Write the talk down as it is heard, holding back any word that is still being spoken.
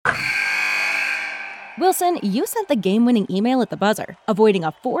Wilson, you sent the game-winning email at the buzzer, avoiding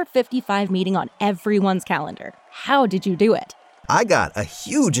a 4:55 meeting on everyone's calendar. How did you do it? I got a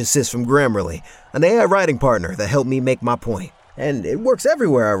huge assist from Grammarly, an AI writing partner that helped me make my point. And it works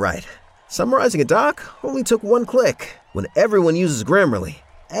everywhere I write. Summarizing a doc only took one click. When everyone uses Grammarly,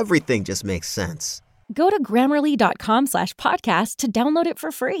 everything just makes sense. Go to Grammarly.com/podcast to download it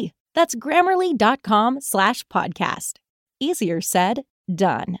for free. That's Grammarly.com/podcast. Easier said,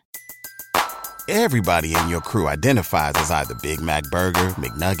 done. Everybody in your crew identifies as either Big Mac Burger,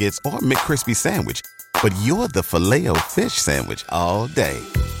 McNuggets, or McCrispy Sandwich. But you're the Filet-O-Fish Sandwich all day.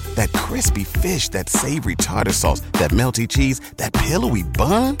 That crispy fish, that savory tartar sauce, that melty cheese, that pillowy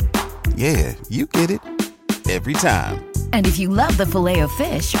bun. Yeah, you get it. Every time. And if you love the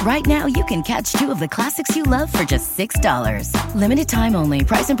Filet-O-Fish, right now you can catch two of the classics you love for just $6. Limited time only.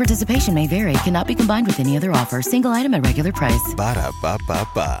 Price and participation may vary. Cannot be combined with any other offer. Single item at regular price.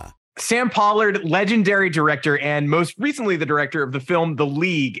 Ba-da-ba-ba-ba. Sam Pollard, legendary director, and most recently the director of the film The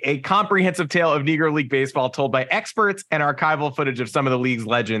League, a comprehensive tale of Negro League baseball told by experts and archival footage of some of the league's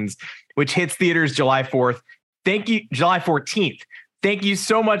legends, which hits theaters July 4th. July 14th. Thank you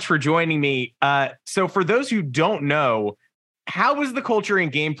so much for joining me. So for those who don't know, how was the culture and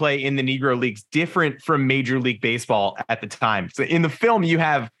gameplay in the Negro Leagues different from Major League Baseball at the time? So in the film, you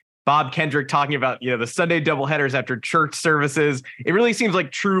have Bob Kendrick talking about, the Sunday doubleheaders after church services. It really seems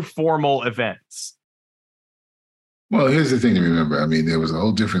like true formal events. Well, here's the thing to remember. I mean, there was a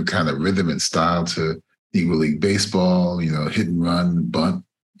whole different kind of rhythm and style to Negro League Baseball, hit and run, bunt,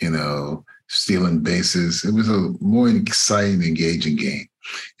 stealing bases. It was a more exciting, engaging game.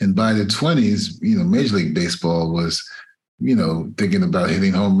 And by the 20s, Major League Baseball was, thinking about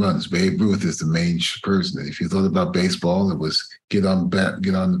hitting home runs. Babe Ruth is the main person. If you thought about baseball, it was get up to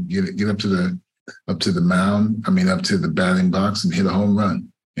the mound. Up to the batting box and hit a home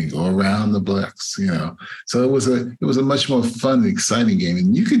run and go around the blocks. So it was a much more fun, exciting game,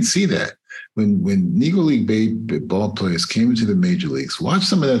 and you can see that when Negro League ball players came into the major leagues. Watch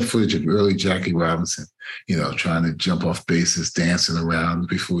some of that footage of early Jackie Robinson, trying to jump off bases, dancing around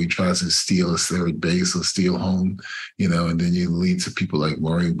before he tries to steal a third base or steal home, and then you lead to people like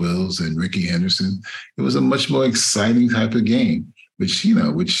Maury Wills and Ricky Henderson. It was a much more exciting type of game, which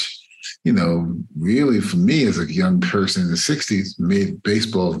really for me as a young person in the 60s made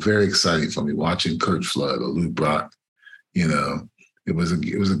baseball very exciting for me. Watching Kurt Flood or Lou Brock, it was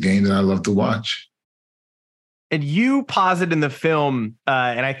a game that I loved to watch. And you posit in the film,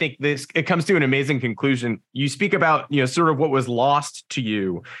 and I think it comes to an amazing conclusion. You speak about, sort of what was lost to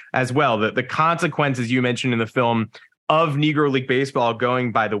you as well, the consequences you mentioned in the film of Negro League Baseball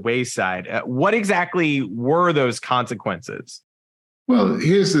going by the wayside. What exactly were those consequences? Well,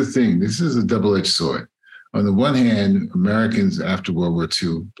 here's the thing. This is a double-edged sword. On the one hand, Americans after World War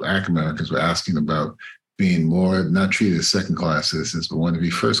II, Black Americans were asking about being more, not treated as second-class citizens, but wanted to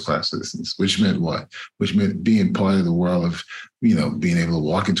be first-class citizens, which meant what? Which meant being part of the world of, being able to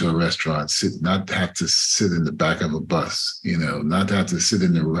walk into a restaurant, not have to sit in the back of a bus, not have to sit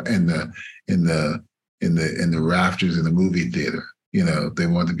in the rafters in the movie theater. They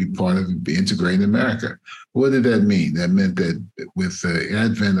wanted to be part of, be integrated in America. What did that mean? That meant that with the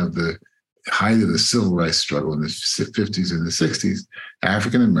advent of the height of the civil rights struggle in the 50s and the 60s,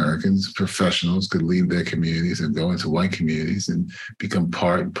 African Americans, professionals could leave their communities and go into white communities and become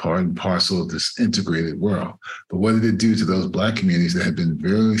part and parcel of this integrated world. But what did it do to those Black communities that had been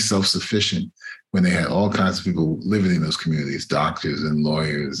very self-sufficient when they had all kinds of people living in those communities, doctors and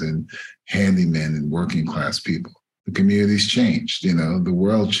lawyers and handymen and working class people? The communities changed, the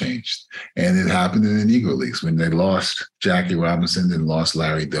world changed. And it happened in the Negro Leagues when they lost Jackie Robinson, then lost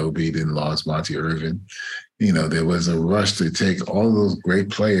Larry Doby, then lost Monty Irvin. There was a rush to take all of those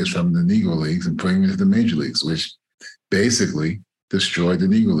great players from the Negro Leagues and bring them into the major leagues, which basically destroyed the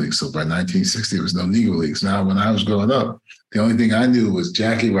Negro Leagues. So by 1960, there was no Negro Leagues. Now, when I was growing up, the only thing I knew was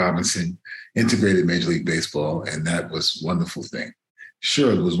Jackie Robinson integrated Major League Baseball, and that was a wonderful thing.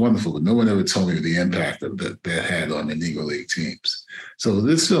 Sure, it was wonderful, but no one ever told me the impact that had on the Negro League teams. So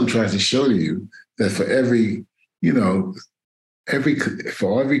this film tries to show to you that for every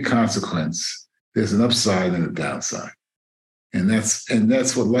consequence, there's an upside and a downside, and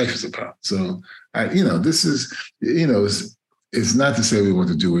that's what life is about. So this is it's not to say we want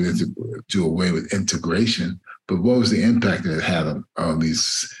to do away with integration, but what was the impact that it had on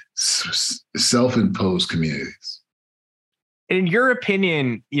these self-imposed communities? In your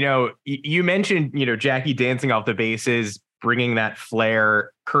opinion, you mentioned, Jackie dancing off the bases, bringing that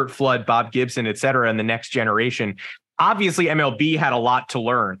flair, Kurt Flood, Bob Gibson, et cetera, and the next generation. Obviously, MLB had a lot to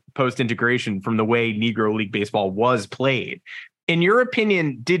learn post-integration from the way Negro League Baseball was played. In your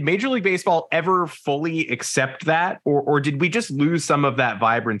opinion, did Major League Baseball ever fully accept that, or did we just lose some of that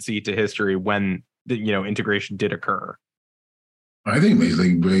vibrancy to history when the integration did occur? I think Major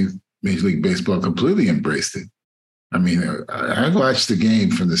League Baseball completely embraced it. I mean, I watched the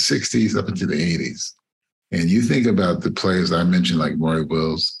game from the 60s up into the 80s. And you think about the players I mentioned, like Maury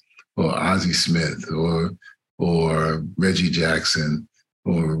Wills or Ozzie Smith or Reggie Jackson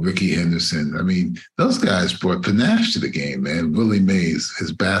or Ricky Henderson. I mean, those guys brought panache to the game, man. Willie Mays,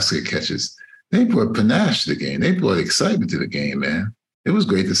 his basket catches, they brought panache to the game. They brought excitement to the game, man. It was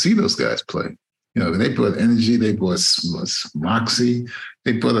great to see those guys play. They brought energy, they brought moxie,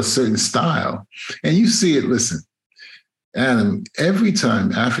 they brought a certain style. And you see it, listen, Adam, every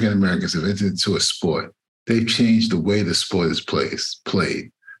time African Americans have entered into a sport, they've changed the way the sport is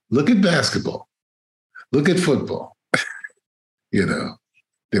played. Look at basketball. Look at football.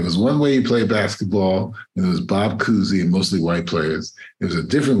 There was one way you played basketball when it was Bob Cousy and mostly white players. There was a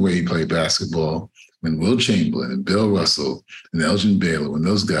different way you played basketball when Will Chamberlain and Bill Russell and Elgin Baylor, when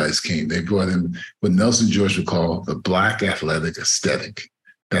those guys came, they brought in what Nelson George would call the Black athletic aesthetic.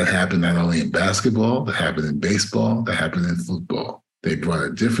 That happened not only in basketball, that happened in baseball, that happened in football. They brought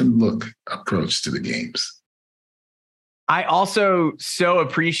a different approach to the games. I also so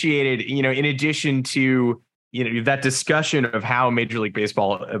appreciated, in addition to, that discussion of how Major League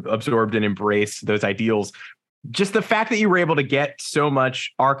Baseball absorbed and embraced those ideals, just the fact that you were able to get so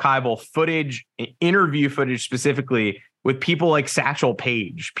much archival footage, interview footage specifically, with people like Satchel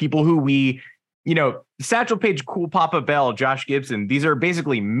Paige, people who Satchel Paige, Cool Papa Bell, Josh Gibson, these are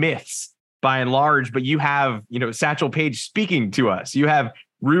basically myths by and large, but you have, Satchel Paige speaking to us. You have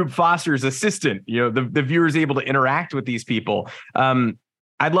Rube Foster's assistant, the viewers able to interact with these people.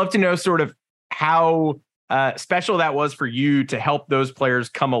 I'd love to know sort of how special that was for you to help those players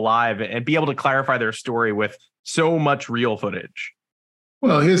come alive and be able to clarify their story with so much real footage.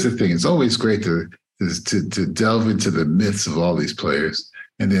 Well, here's the thing. It's always great to delve into the myths of all these players,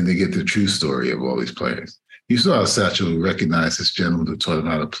 and then to get the true story of all these players. You saw how Satchel recognized this gentleman who taught him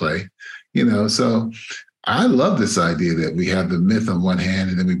how to play, so I love this idea that we have the myth on one hand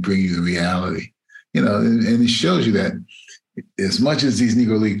and then we bring you the reality, and it shows you that as much as these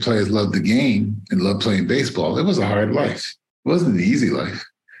Negro League players loved the game and loved playing baseball, it was a hard life. It wasn't an easy life.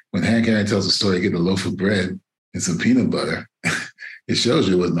 When Hank Aaron tells a story, getting a loaf of bread and some peanut butter, it shows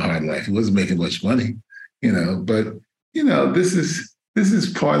you it wasn't a hard life. He wasn't making much money, but this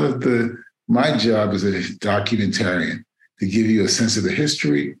is part of my job as a documentarian, to give you a sense of the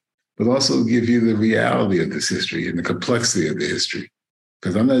history, but also give you the reality of this history and the complexity of the history.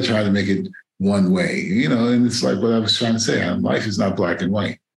 Because I'm not trying to make it one way, and it's like what I was trying to say. Life is not black and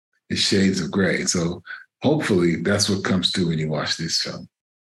white. It's shades of gray. So hopefully that's what comes through when you watch this film.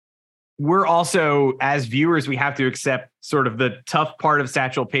 We're also, as viewers, we have to accept sort of the tough part of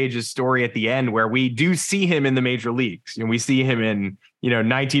Satchel Paige's story at the end, where we do see him in the major leagues. We see him in,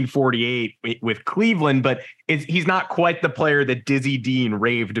 1948 with Cleveland, but he's not quite the player that Dizzy Dean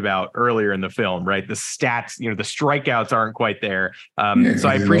raved about earlier in the film, right? The stats, the strikeouts aren't quite there. So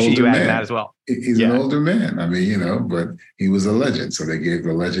I appreciate you adding that as well. He's an older man. I mean, but he was a legend. So they gave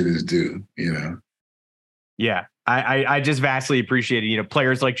the legend his due, Yeah. I just vastly appreciated,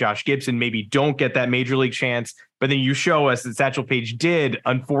 players like Josh Gibson maybe don't get that major league chance, but then you show us that Satchel Paige did.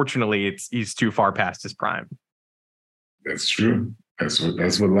 Unfortunately, he's too far past his prime. That's true. That's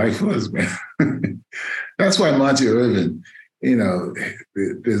what life was, man. That's why Monty Irvin,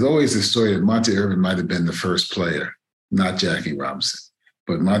 there's always this story that Monty Irvin might have been the first player, not Jackie Robinson.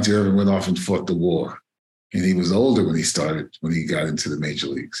 But Monty Irvin went off and fought the war. And he was older when he got into the major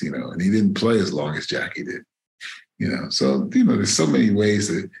leagues, and he didn't play as long as Jackie did. So, there's so many ways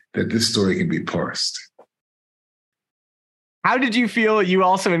that this story can be parsed. How did you feel? You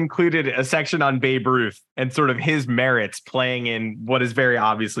also included a section on Babe Ruth and sort of his merits playing in what is very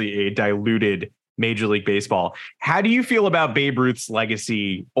obviously a diluted Major League Baseball. How do you feel about Babe Ruth's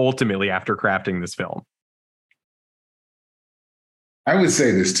legacy ultimately after crafting this film? I would say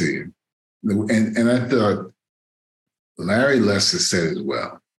this to you, and I thought Larry Lester said it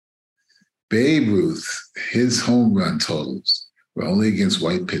well. Babe Ruth, his home run totals were only against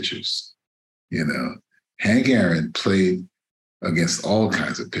white pitchers. Hank Aaron played against all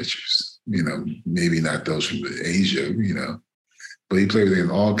kinds of pitchers, maybe not those from Asia, but he played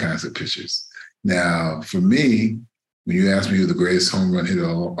against all kinds of pitchers. Now, for me, when you ask me who the greatest home run hitter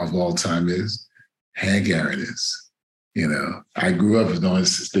of all time is, Hank Aaron is. I grew up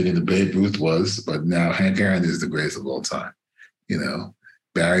thinking that Babe Ruth was, but now Hank Aaron is the greatest of all time.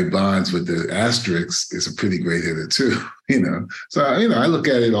 Barry Bonds with the asterisks is a pretty great hitter too, So, I look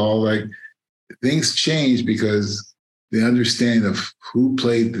at it all like things change because, the understanding of who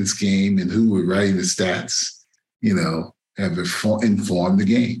played this game and who were writing the stats, have informed the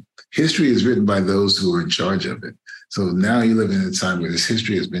game. History is written by those who are in charge of it. So now you live in a time where this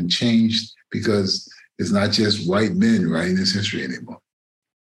history has been changed because it's not just white men writing this history anymore.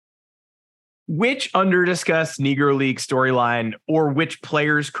 Which under-discussed Negro League storyline or which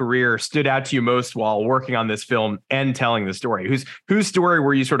player's career stood out to you most while working on this film and telling the story? Whose story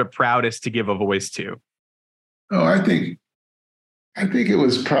were you sort of proudest to give a voice to? Oh, I think it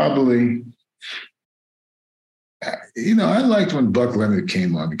was probably, I liked when Buck Leonard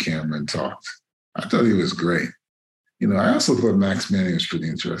came on the camera and talked. I thought he was great. I also thought Max Manning was pretty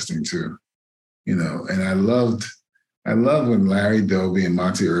interesting too. And I loved when Larry Doby and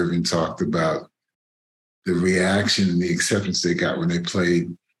Monty Irvin talked about the reaction and the acceptance they got when they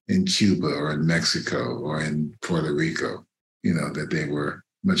played in Cuba or in Mexico or in Puerto Rico, that they were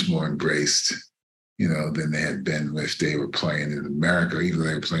much more embraced, than they had been if they were playing in America, even though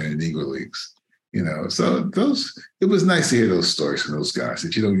they were playing in Negro Leagues. So it was nice to hear those stories from those guys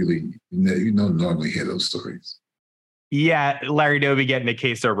that you don't really, normally hear those stories. Yeah, Larry Doby getting a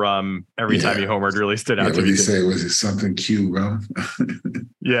case of rum every time he homered really stood out to me. What did he say? Was it something Q rum?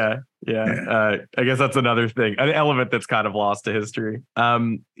 Yeah. I guess that's another thing, an element that's kind of lost to history.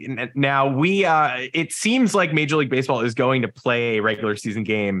 Now it seems like Major League Baseball is going to play a regular season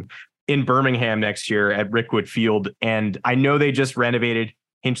game in Birmingham next year at Rickwood Field. And I know they just renovated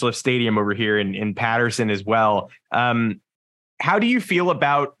Hinchliffe Stadium over here in Patterson as well. How do you feel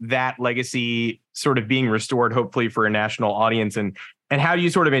about that legacy sort of being restored, hopefully for a national audience? And how do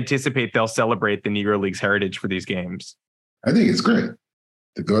you sort of anticipate they'll celebrate the Negro League's heritage for these games? I think it's great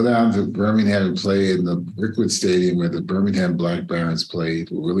to go down to Birmingham and play in the Rickwood Stadium where the Birmingham Black Barons played,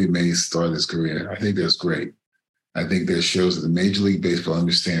 who really made start his career. I think that's great. I think that shows that the Major League Baseball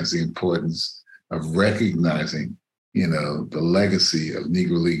understands the importance of recognizing, the legacy of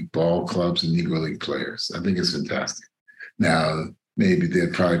Negro League ball clubs and Negro League players. I think it's fantastic. Now, maybe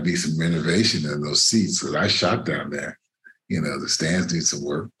there'd probably be some renovation in those seats that I shot down there. The stands need some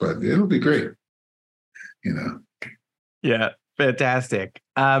work, but it'll be great. Yeah, fantastic.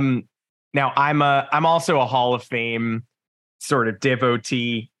 Now, I'm also a Hall of Fame sort of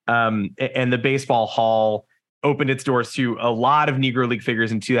devotee, and the Baseball Hall opened its doors to a lot of Negro League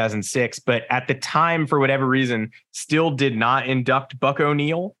figures in 2006, but at the time, for whatever reason, still did not induct Buck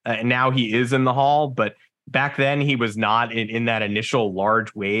O'Neil. And now he is in the Hall, but back then he was not in that initial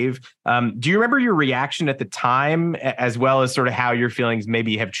large wave. Do you remember your reaction at the time, as well as sort of how your feelings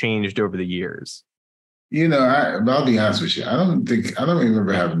maybe have changed over the years? I'll be honest with you. I don't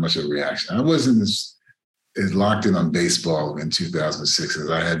remember having much of a reaction. I wasn't as locked in on baseball in 2006 as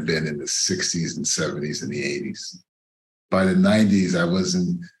I had been in the 60s and 70s and the 80s. By the 90s, I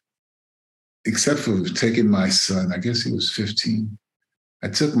wasn't, except for taking my son, I guess he was 15. I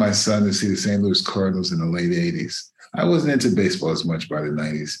took my son to see the St. Louis Cardinals in the late 80s. I wasn't into baseball as much by the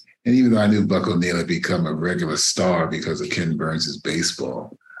 90s. And even though I knew Buck O'Neil had become a regular star because of Ken Burns'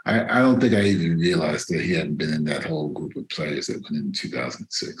 baseball, I don't think I even realized that he hadn't been in that whole group of players that went in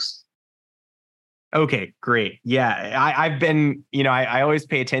 2006. Okay, great. Yeah, I've been, I always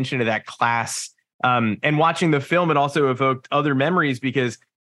pay attention to that class. And watching the film, it also evoked other memories because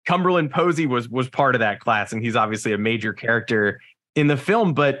Cumberland Posey was part of that class. And he's obviously a major character in the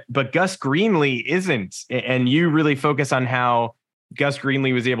film, but Gus Greenlee isn't. And you really focus on how Gus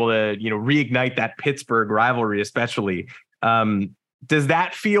Greenlee was able to, reignite that Pittsburgh rivalry, especially. Does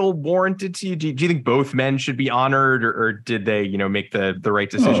that feel warranted to you? Do you think both men should be honored, or did they, make the right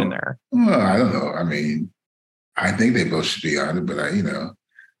decision there? Well, I don't know. I mean, I think they both should be honored, but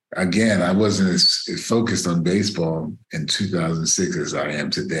again, I wasn't as focused on baseball in 2006 as I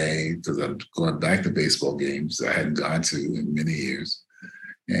am today, because I'm going back to baseball games I hadn't gone to in many years.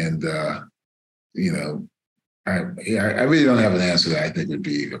 And, I really don't have an answer that I think would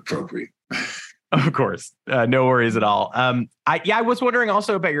be appropriate. Of course. No worries at all. I was wondering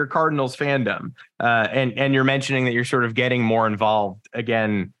also about your Cardinals fandom, and you're mentioning that you're sort of getting more involved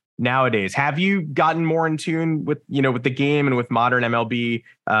again nowadays. Have you gotten more in tune with the game and with modern MLB,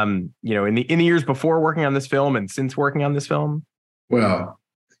 in the years before working on this film and since working on this film? Well,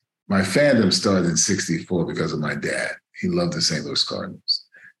 my fandom started in '64 because of my dad. He loved the St. Louis Cardinals.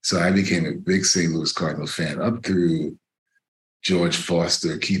 So I became a big St. Louis Cardinal fan up through George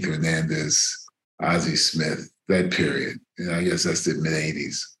Foster, Keith Hernandez, Ozzie Smith, that period. And I guess that's the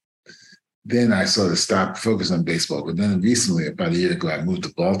mid-'80s. Then I sort of stopped focusing on baseball. But then recently, about a year ago, I moved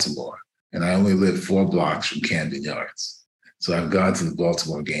to Baltimore. And I only live 4 blocks from Camden Yards. So I've gone to the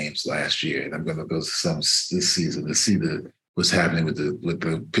Baltimore games last year. And I'm going to go to some this season to see what's happening with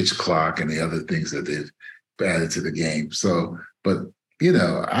the pitch clock and the other things that they've added to the game. So, but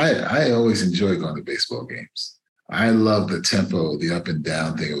I always enjoy going to baseball games. I love the tempo, the up and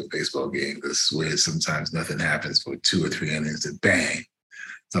down thing of a baseball game. This where sometimes nothing happens for 2 or 3 innings, and bang,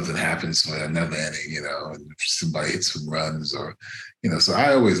 something happens for another inning, and somebody hits some runs or, so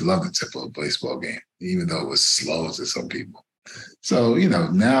I always love the tempo of a baseball game, even though it was slow to some people. So,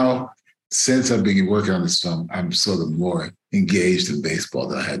 now since I've been working on this film, I'm sort of more engaged in baseball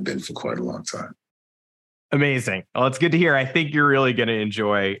than I had been for quite a long time. Amazing. Well, it's good to hear. I think you're really going to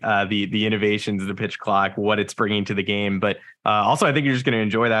enjoy the innovations of the pitch clock, what it's bringing to the game. But also, I think you're just going to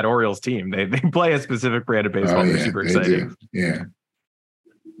enjoy that Orioles team. They play a specific brand of baseball. They're super exciting. Do.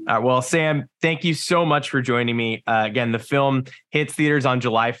 Yeah. Well, Sam, thank you so much for joining me. Again, the film hits theaters on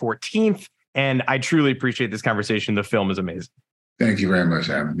July 14th, and I truly appreciate this conversation. The film is amazing. Thank you very much,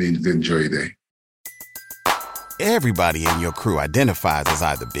 Adam. Enjoy your day. Everybody in your crew identifies as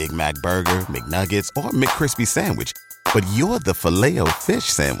either Big Mac Burger, McNuggets, or McCrispy Sandwich. But you're the Filet-O-Fish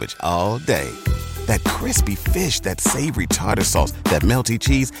Sandwich all day. That crispy fish, that savory tartar sauce, that melty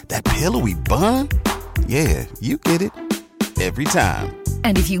cheese, that pillowy bun. Yeah, you get it. Every time.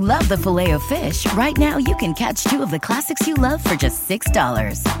 And if you love the Filet-O-Fish, right now you can catch 2 of the classics you love for just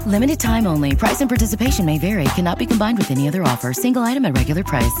 $6. Limited time only. Price and participation may vary. Cannot be combined with any other offer. Single item at regular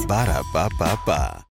price. Ba-da-ba-ba-ba.